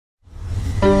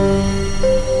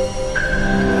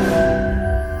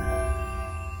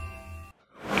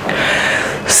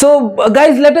So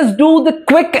guys, let us do the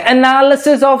quick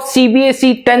analysis of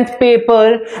CBSE 10th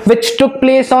paper which took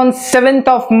place on 7th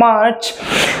of March.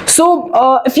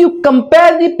 So if you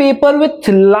compare the paper with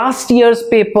last year's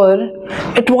paper,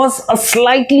 it was a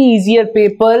slightly easier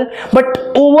paper, but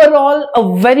overall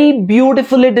a very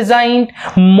beautifully designed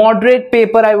moderate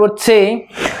paper, I would say.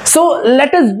 So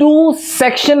let us do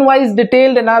section wise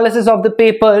detailed analysis of the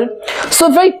paper.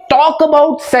 So if I talk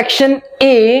about section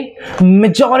A,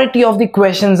 majority of the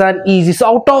questions are easy. So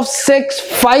out of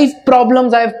 5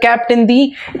 problems I have kept in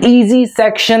the easy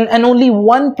section and only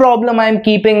 1 problem I am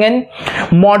keeping in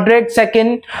moderate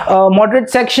section.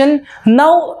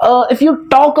 Now if you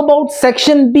talk about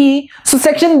section B, so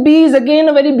section B is again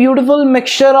a very beautiful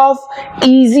mixture of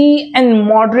easy and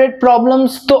moderate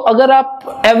problems. तो अगर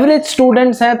आप average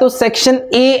students हैं तो section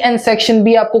A and section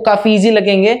B आपको काफी easy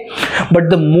लगेंगे, but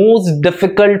the most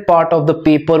difficult part of the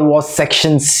paper was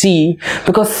section C,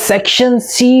 because section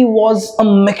C was a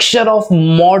mixture of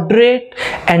moderate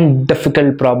and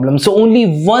difficult problems. So only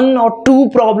 1 or 2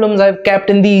 problems I've kept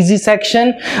in the easy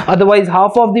section, otherwise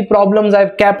half of the problems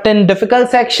I've kept in difficult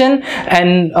section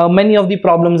and many of the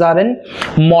problems are in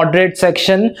moderate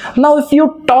section. Now if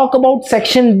you talk about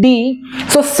section D,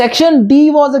 so section D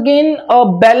was again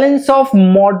a balance of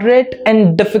moderate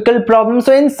and difficult problems.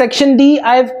 So in section D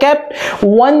I've kept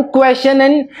 1 question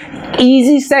in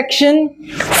easy section,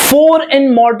 4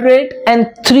 in moderate and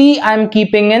 3 I'm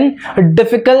keeping in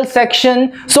difficult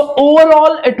section. So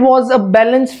overall it was a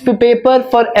balanced paper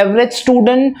for average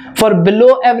student, for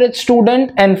below average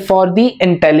student and for the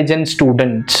intelligent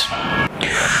students.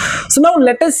 So now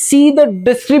let us see the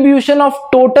distribution of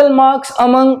total marks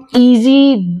among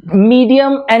easy,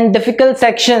 medium and difficult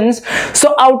sections.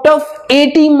 So out of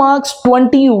 80 marks,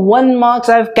 21 marks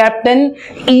I have kept in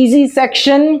easy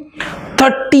section,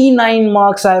 39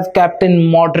 marks I have kept in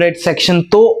moderate section.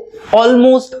 तो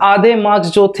almost आधे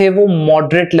marks जो थे वो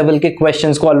moderate level के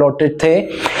questions को allotted थे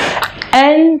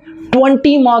and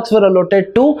 20 marks were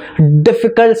allotted to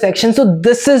difficult section. So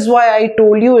this is why I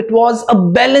told you it was a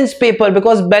balanced paper,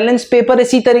 because balanced paper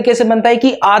इसी तरीके से बनता है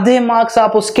कि आधे marks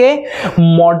आप उसके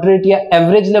moderate या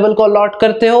average level को allot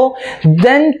करते हो,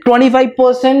 then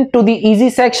 25% to the easy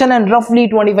section and roughly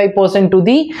 25% to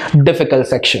the difficult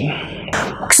section.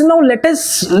 So now let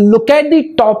us look at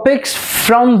the topics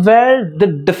from where the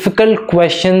difficult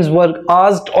questions were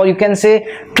asked, or you can say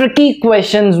tricky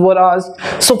questions were asked.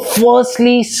 So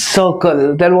firstly,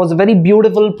 circle. There was a very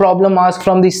beautiful problem asked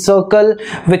from the circle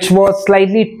which was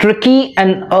slightly tricky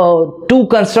and 2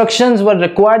 constructions were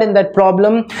required in that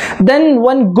problem. Then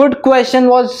one good question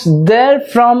was there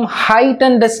from height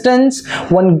and distance.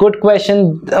 One good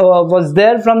question was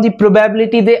there from the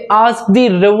probability. They asked the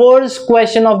reverse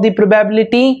question of the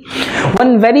probability.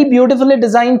 One very beautifully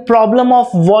designed problem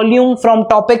of volume from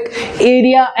topic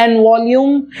area and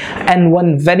volume, and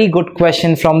one very good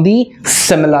question from the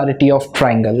similarity of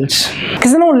triangles.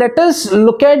 So now let us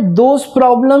look at those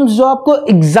problems जो आपको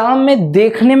exam में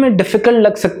देखने में difficult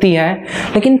लग सकती हैं,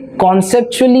 लेकिन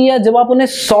conceptually या जब आप उन्हें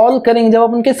सॉल्व करेंगे, जब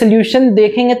आप उनके सोल्यूशन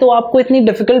देखेंगे तो आपको इतनी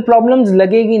डिफिकल्ट प्रॉब्लम्स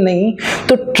लगेगी नहीं.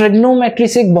 तो ट्रिग्नोमेट्री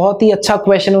से एक बहुत ही अच्छा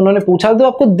क्वेश्चन उन्होंने पूछा, तो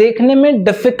आपको देखने में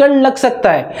डिफिकल्ट लग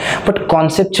सकता है बट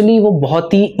कॉन्सेप्चुअली वो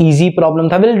बहुत ही इजी प्रॉब्लम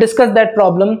था. Will discuss that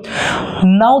problem.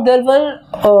 Now there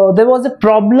was a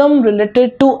problem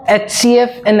related to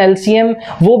HCF and LCM.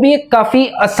 वो भी एक काफी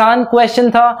आसान क्वेश्चन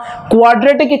था.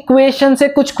 क्वाड्रेटिक इक्वेशन से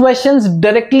कुछ क्वेश्चंस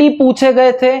डायरेक्टली पूछे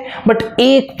गए थे, बट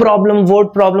एक प्रॉब्लम, वर्ड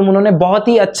प्रॉब्लम उन्होंने बहुत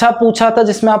ही अच्छा पूछा था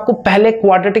जिसमें आपको पहले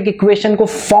क्वाड्रेटिक इक्वेशन को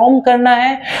फॉर्म करना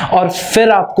है और फिर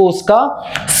आपको उसका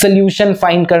सॉल्यूशन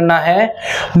फाइंड करना है.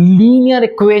 लीनियर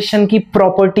इक्वेशन की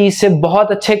प्रॉपर्टीज से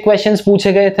बहुत अच्छे क्वेश्चंस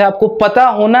पूछे गए थे. आपको पता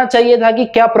होना चाहिए था कि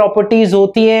क्या प्रॉपर्टीज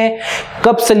होती हैं,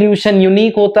 कब सॉल्यूशन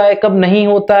यूनिक होता है, कब नहीं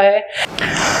होता है.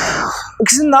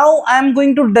 So now I am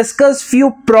going to discuss few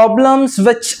problems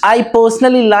which I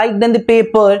personally liked in the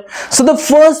paper. So the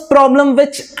first problem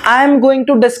which I am going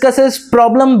to discuss is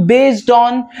problem based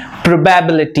on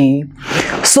probability.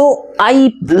 So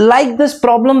I like this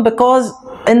problem because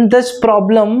in this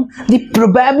problem the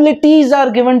probabilities are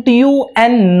given to you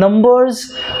and numbers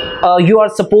you are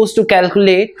supposed to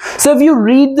calculate. So if you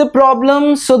read the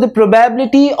problem, so the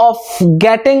probability of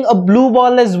getting a blue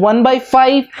ball is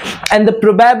 1/5 and the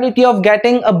probability of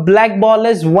getting a black ball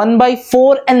is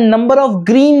 1/4 and number of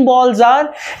green balls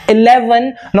are 11.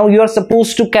 Now you are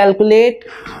supposed to calculate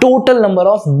total number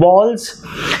of balls.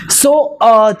 So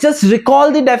just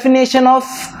recall the definition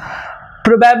of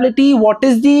probability. What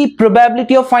is the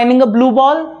probability of finding a blue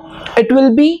ball? It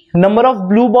will be number of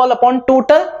blue ball upon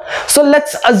total. So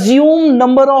let's assume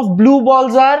number of blue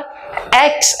balls are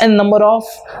X and number of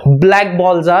black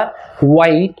balls are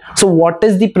white. So what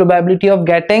is the probability of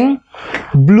getting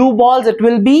blue balls? It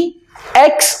will be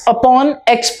x upon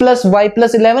x plus y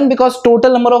plus 11, because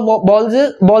total number of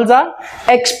balls are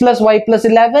x plus y plus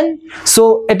 11.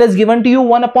 So it is given to you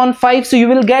 1 upon 5. So you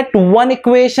will get one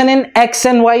equation in x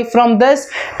and y from this,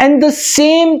 and the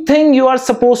same thing you are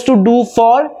supposed to do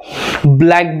for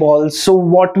black balls. So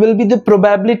what will be the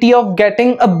probability of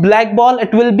getting a black ball?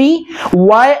 It will be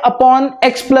y upon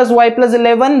x plus y plus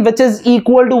 11, which is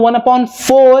equal to 1 upon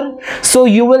 4. So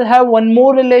you will have one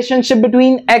more relationship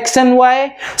between x and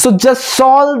y. So just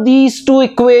solve these two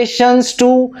equations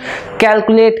to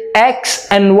calculate x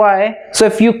and y. So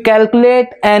if you calculate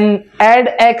and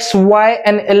add x, y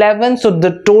and 11, so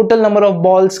the total number of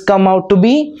balls come out to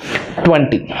be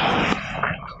 20.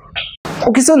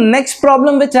 Okay, so next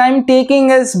problem which I am taking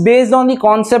is based on the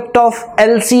concept of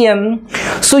LCM.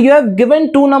 So you have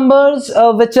given two numbers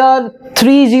which are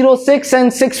 306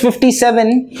 and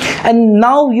 657, and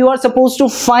now you are supposed to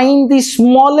find the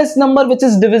smallest number which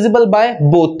is divisible by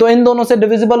both. तो इन दोनों से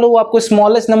divisible हो आपको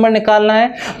smallest number निकालना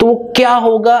है, तो वो क्या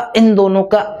होगा? इन दोनों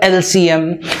का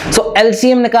LCM. So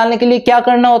LCM निकालने के लिए क्या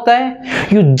करना होता है?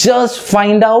 You just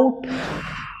find out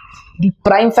the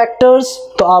prime factors.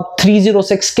 तो आप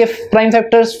 306 के prime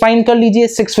factors find कर लीजिए,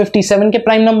 657 के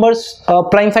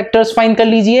prime factors find कर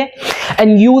लीजिए,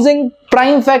 and using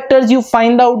prime factors you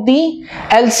find out the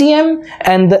LCM,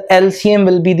 and the LCM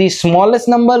will be the smallest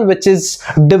number which is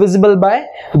divisible by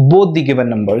both the given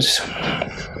numbers.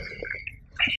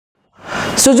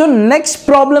 So जो next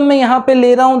problem मैं यहाँ पे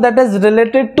ले रहा हूँ that is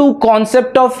related to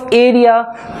concept of area.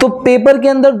 तो paper के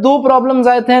अंदर दो problems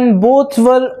आए थे and both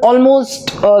were almost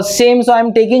same, so I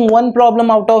am taking one problem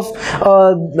out of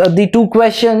the two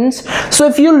questions. So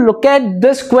if you look at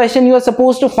this question, you are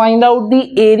supposed to find out the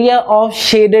area of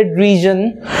shaded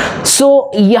region.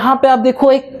 So यहाँ पे आप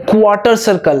देखो एक quarter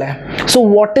circle है. So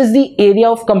what is the area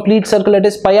of complete circle? It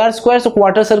is pi r square. So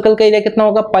quarter circle का area कितना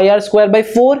होगा? Pi r square by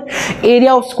 4.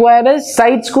 Area of square is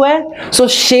side square. So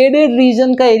shaded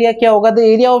region का area क्या होगा? The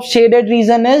area of shaded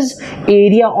region is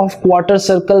area of quarter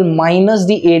circle minus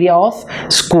the area of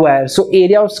square. So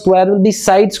area of square will be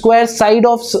side square. Side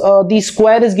of the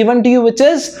square is given to you, which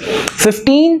is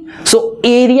 15. So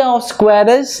area of square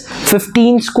is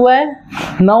 15 square.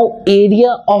 Now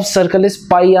area of circle is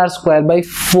pi r square by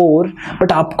 4,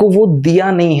 but आपको वो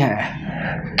दिया नहीं है.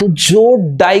 तो जो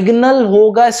diagonal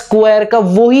होगा square का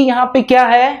वही यहाँ पे क्या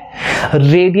है?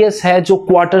 रेडियस है जो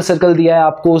क्वार्टर सर्कल दिया है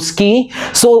आपको उसकी.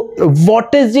 So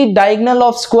what is the diagonal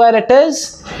of square? It is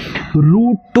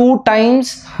 √2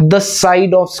 times the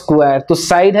side of square. तो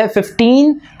साइड है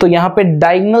 15, तो यहाँ पे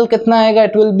डायगोनल कितना आएगा?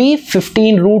 It will be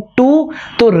 15 √2.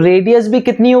 तो रेडियस भी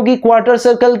कितनी होगी क्वार्टर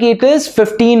सर्कल की? It is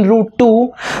 15 √2.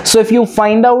 So if you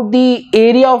find out the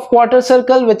area of quarter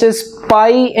circle which is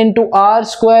pi into are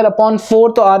square upon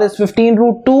 4, तो r is 15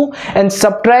 √2, and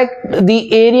subtract the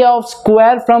area of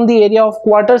square from the area of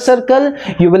quarter circle,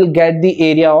 you will get the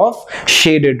area of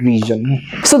shaded region.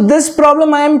 So this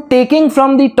problem I am taking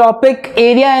from the topic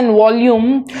area and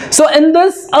volume. So in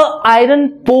this, iron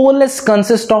pole is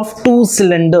consist of two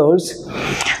cylinders.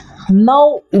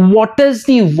 Now what is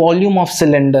the volume of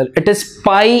cylinder? It is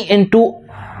pi into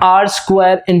r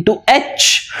square into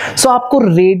h. So आपको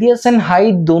radius and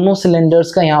height दोनों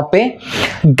cylinders का यहाँ पे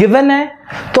given है,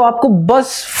 तो आपको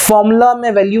बस formula में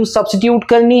वैल्यू सब्स्टिट्यूट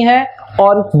करनी है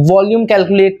और वॉल्यूम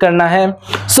कैलकुलेट करना है.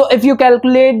 So if you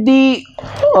calculate the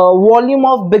volume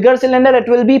of bigger cylinder, it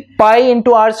will be pi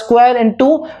into are square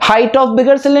into height of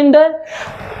bigger cylinder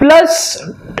plus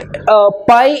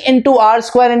pi into r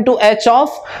square into h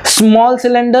of small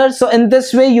cylinder. So in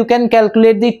this way you can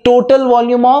calculate the total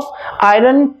volume of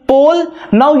iron pole.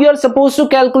 Now you are supposed to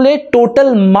calculate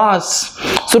total mass.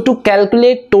 So to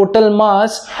calculate total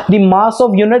mass, the mass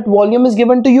of unit volume is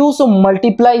given to you, so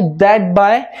multiply that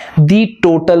by the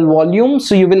total volume,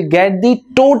 so you will get the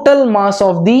total mass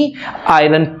of the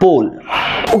iron pole.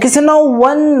 Okay, so now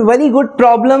one very good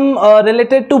problem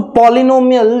related to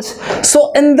polynomials.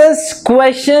 So in this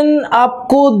question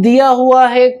आपको दिया हुआ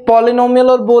है polynomial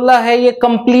और बोला है ये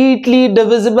completely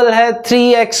divisible है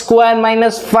 3x square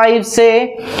minus 5 से.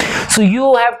 So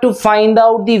you have to find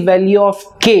out the value of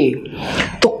k.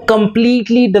 तो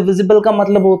कंप्लीटली डिविजिबल का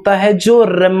मतलब होता है जो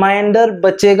रिमाइंडर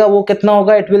बचेगा वो कितना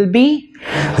होगा? It will be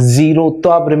 0. तो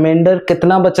आप रिमाइंडर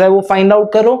कितना बच रहा है वो फाइंड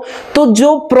आउट करो. तो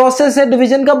जो प्रोसेस है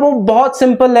डिवीजन का वो बहुत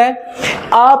सिंपल है.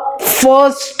 आप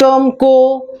फर्स्ट टर्म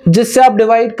को जिससे आप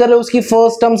डिवाइड कर रहे हो उसकी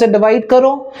फर्स्ट टर्म से डिवाइड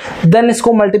करो, देन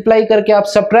इसको मल्टीप्लाई करके आप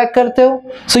सब्ट्रैक्ट करते हो.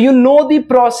 So you know the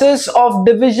process of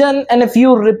division, and if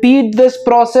you repeat this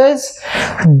process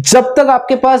जब तक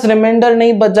आपके पास रिमाइंडर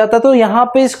नहीं बच जाता. तो यहां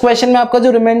पे इस क्वेश्चन में आपका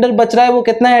जो रिमाइंडर बच रहा है वो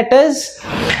कितना है? इट इज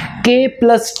k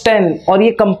प्लस 10 और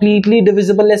ये कंप्लीटली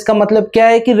डिविजिबल है, इसका मतलब क्या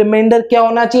है कि रिमाइंडर क्या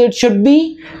होना चाहिए, it should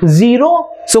be 0.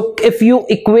 So if you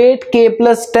equate k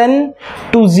plus 10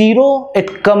 to 0,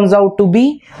 it comes out to be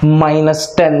minus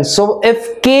 10. So if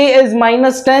k is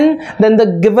minus 10, then the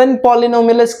given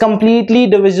polynomial is completely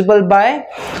divisible by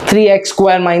 3x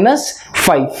square minus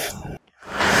 5.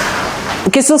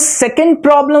 Okay, so second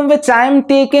problem which I am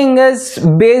taking is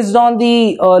based on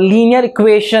the linear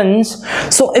equations.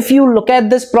 So if you look at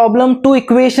this problem, two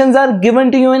equations are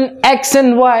given to you in x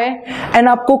and y, and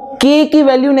आपको k की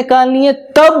value निकालनी है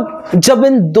तब जब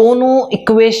इन दोनों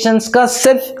equations का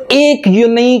सिर्फ एक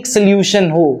यूनिक सोल्यूशन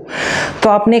हो. तो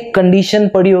आपने एक कंडीशन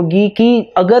पढ़ी होगी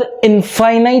कि अगर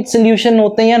इनफाइनाइट सोल्यूशन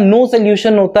होते हैं या नो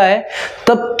सोल्यूशन होता है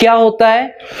तब क्या होता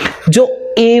है, जो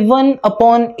a1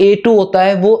 अपॉन a2 होता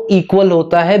है वो इक्वल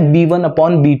होता है b1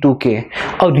 अपॉन b2 के,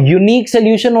 और यूनिक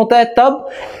सोल्यूशन होता है तब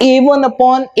a1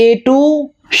 upon a2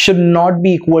 should not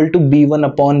be equal to b1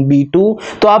 upon b2.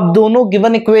 तो आप दोनों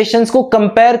गिवन इक्वेशंस को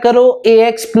कंपेयर करो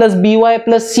ax plus by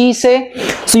plus c से,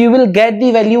 so you will get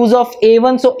the values of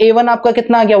a1. so a1 आपका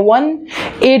कितना आ गया 1,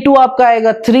 a2 आपका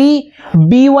आएगा 3,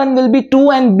 b1 will be 2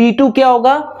 and b2 क्या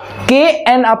होगा k,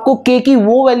 and आपको k की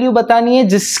वो वैल्यू बतानी है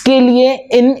जिसके लिए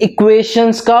इन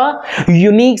इक्वेशंस का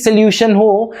यूनिक सोल्यूशन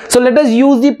हो. so let us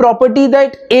use the property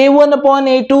that a1 upon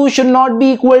a2 should not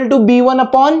be equal to b1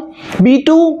 upon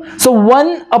b2. so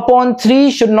 1 upon 3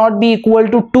 should not be equal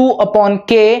to 2 upon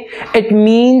k. It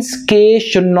means k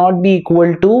should not be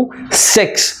equal to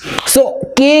 6. So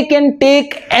k can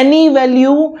take any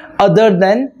value other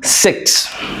than 6.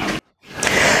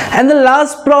 And the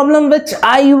last problem which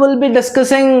I will be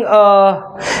discussing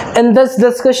in this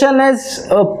discussion is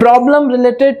a problem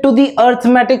related to the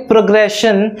arithmetic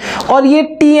progression. और ये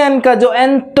tn का जो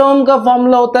n term का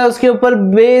formula होता है उसके ऊपर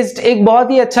based एक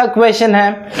बहुत ही अच्छा क्वेश्चन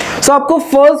है. So आपको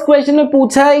फर्स्ट क्वेश्चन में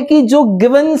पूछा है कि जो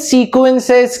गिवन सीक्वेंस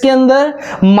है इसके अंदर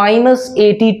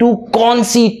 -82 कौन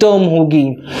सी टर्म होगी.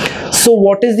 So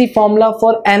what is the formula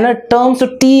for nth term? So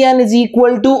tn is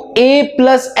equal to a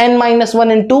plus n minus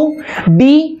 1 into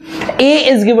d. a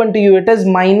is given to you, it is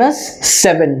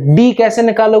 -7. d कैसे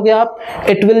निकालोगे आप,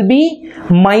 it will be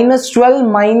 -12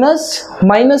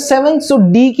 minus 7. So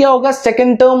d क्या होगा,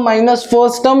 second term minus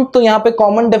first term, तो यहाँ पे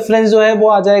common difference जो है वो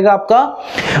आ जाएगा आपका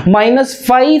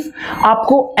 -5.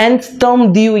 आपको nth टर्म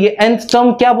दी हुई है, nth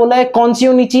टर्म क्या बोला है, कौन सी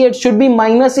होनी चाहिए, इट शुड बी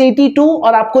 -82,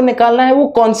 और आपको निकालना है वो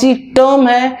कौन सी टर्म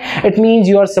है. It means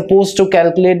you are supposed to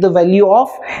calculate the value of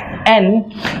n.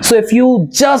 So if you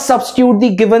just substitute the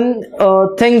given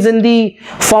things in the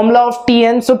formula of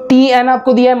tn, so tn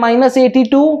आपको दिया है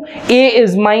 -82, a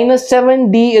is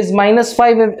 -7, d is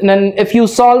 -5, and if you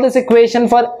solve this equation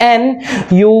for n,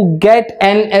 you get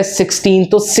n as 16.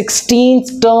 तो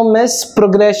 16th term is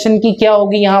progression की क्या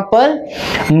होगी यहाँ पर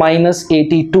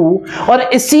 -82. और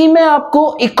इसी में आपको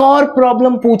एक और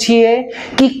प्रॉब्लम पूछी है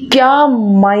कि क्या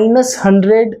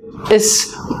 -100 इस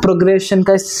प्रोग्रेशन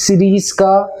का, इस सीरीज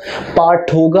का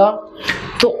पार्ट होगा.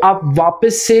 तो आप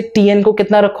वापस से tn को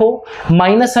कितना रखो,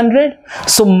 -100.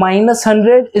 so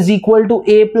 -100 is equal to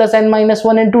a plus n minus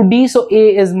 1 into d. so a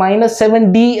is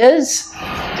 -7, d is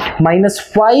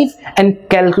 -5, and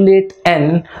calculate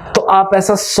n. तो आप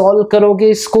ऐसा सॉल्व करोगे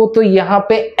इसको, तो यहाँ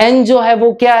पे n जो है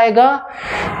वो क्या आएगा,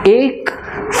 एक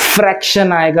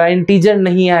फ्रैक्शन आएगा, इंटीजर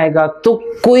नहीं आएगा. तो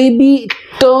कोई भी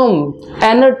टर्म,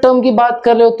 nth टर्म की बात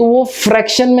कर रहे हो तो वो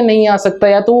फ्रैक्शन में नहीं आ सकता,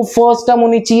 या तो वो फर्स्ट टर्म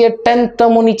होनी चाहिए, 10th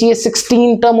टर्म होनी चाहिए,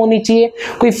 16 टर्म होनी चाहिए,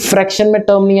 कोई फ्रैक्शन में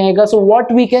टर्म नहीं आएगा. So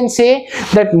what we can say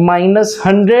that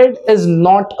 -100 is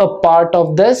not a part of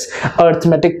this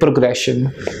arithmetic progression.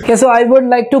 So I would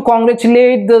like to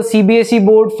congratulate the CBSE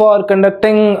board for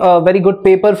conducting very good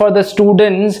paper for the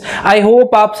students. I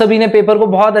hope आप सभी ने paper को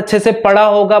बहुत अच्छे से पढ़ा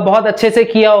होगा, बहुत अच्छे से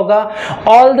किया होगा.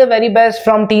 All the very best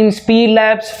from team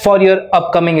SpeedLabs for your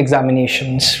upcoming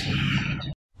examinations.